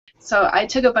So I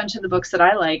took a bunch of the books that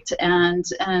I liked and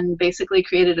basically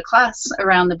created a class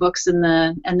around the books and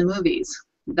the movies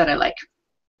that I like.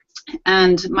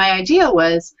 And my idea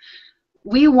was,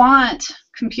 we want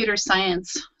computer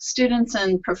science students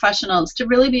and professionals to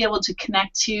really be able to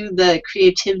connect to the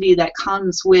creativity that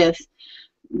comes with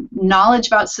knowledge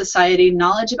about society,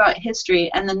 knowledge about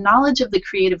history, and the knowledge of the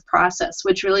creative process,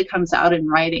 which really comes out in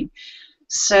writing.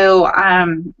 So,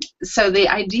 so the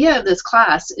idea of this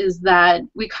class is that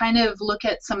we kind of look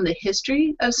at some of the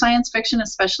history of science fiction,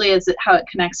 especially how it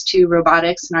connects to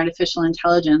robotics and artificial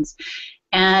intelligence,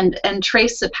 and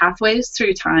trace the pathways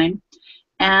through time.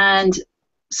 And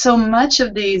so much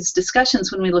of these discussions,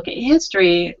 when we look at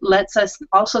history, lets us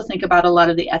also think about a lot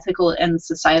of the ethical and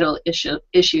societal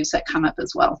issues that come up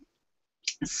as well.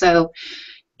 So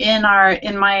in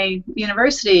my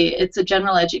university, it's a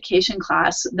general education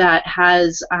class that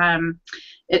has,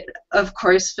 it of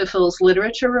course fulfills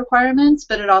literature requirements,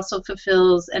 but it also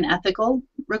fulfills an ethical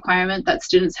requirement that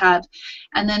students have.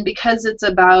 And then because it's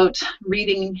about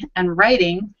reading and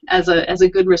writing as a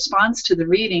good response to the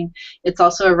reading, it's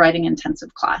also a writing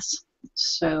intensive class.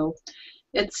 So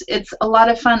it's a lot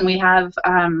of fun. We have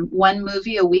one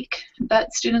movie a week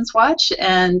that students watch,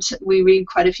 and we read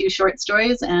quite a few short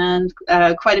stories and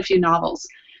quite a few novels.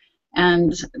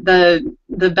 And the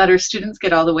better students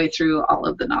get all the way through all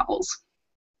of the novels.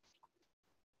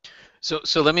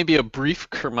 So let me be a brief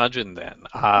curmudgeon then.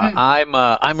 I'm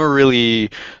a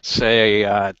really,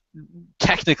 say,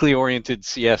 technically oriented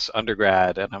CS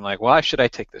undergrad, and I'm like, why should I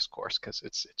take this course? Because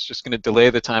it's just going to delay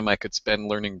the time I could spend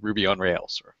learning Ruby on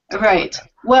Rails or something Right. like that.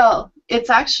 Well, it's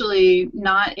actually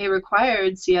not a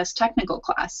required CS technical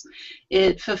class.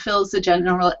 It fulfills the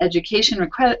general education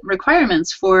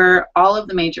requirements for all of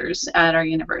the majors at our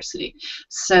university.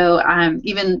 So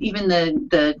even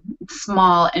the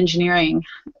small engineering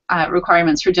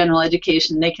requirements for general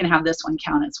education, they can have this one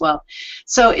count as well.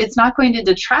 So it's not going to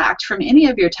detract from any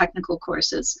of your technical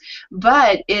courses,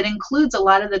 but it includes a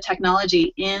lot of the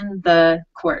technology in the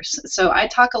course. So I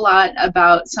talk a lot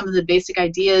about some of the basic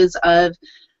ideas of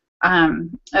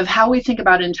how we think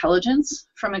about intelligence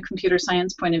from a computer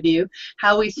science point of view,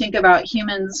 how we think about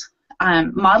humans,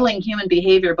 modeling human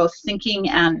behavior, both thinking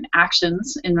and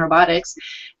actions in robotics,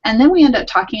 and then we end up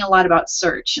talking a lot about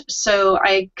search. So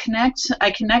I connect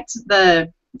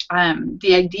the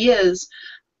ideas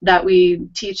that we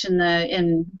teach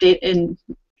in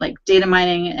like data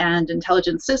mining and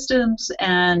intelligent systems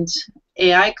and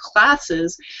AI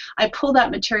classes. I pull that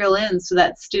material in so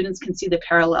that students can see the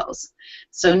parallels.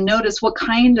 So notice what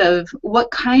kind of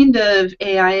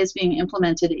AI is being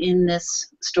implemented in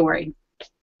this story.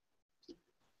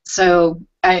 So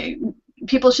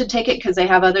people should take it because they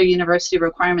have other university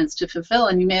requirements to fulfill,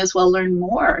 and you may as well learn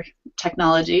more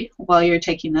technology while you're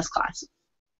taking this class.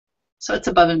 So it's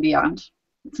above and beyond.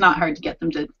 It's not hard to get them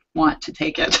to want to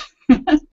take it.